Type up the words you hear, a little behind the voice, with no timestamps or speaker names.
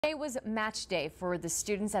Today was match day for the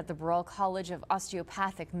students at the Burrell College of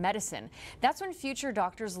Osteopathic Medicine. That's when future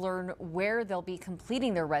doctors learn where they'll be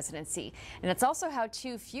completing their residency. And it's also how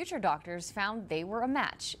two future doctors found they were a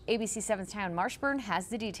match. ABC 7's Tyon Marshburn has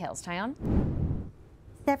the details. Tyon?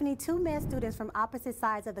 72 med students from opposite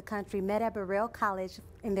sides of the country met at Burrell College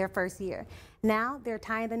in their first year. Now they're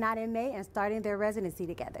tying the knot in May and starting their residency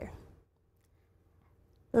together.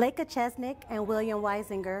 Leka Chesnick and William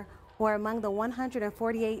Weisinger were among the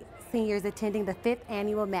 148 seniors attending the 5th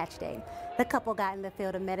annual match day. The couple got in the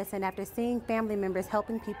field of medicine after seeing family members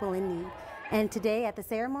helping people in need. And today at the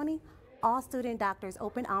ceremony, all student doctors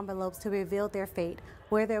opened envelopes to reveal their fate,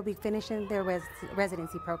 where they'll be finishing their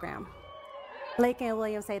residency program. Lake and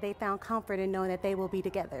William say they found comfort in knowing that they will be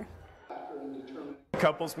together.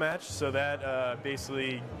 Couples match, so that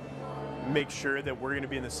basically makes sure that we're going to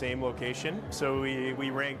be in the same location. So we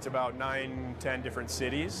ranked about 9-10 different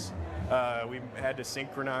cities. We had to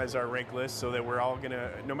synchronize our rank list so that we're all going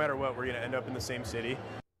to, no matter what, we're going to end up in the same city.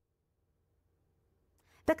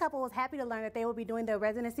 The couple was happy to learn that they will be doing their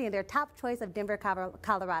residency in their top choice of Denver,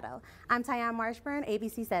 Colorado. I'm Tyon Marshburn,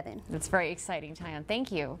 ABC 7. That's very exciting, Tyon.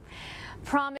 Thank you.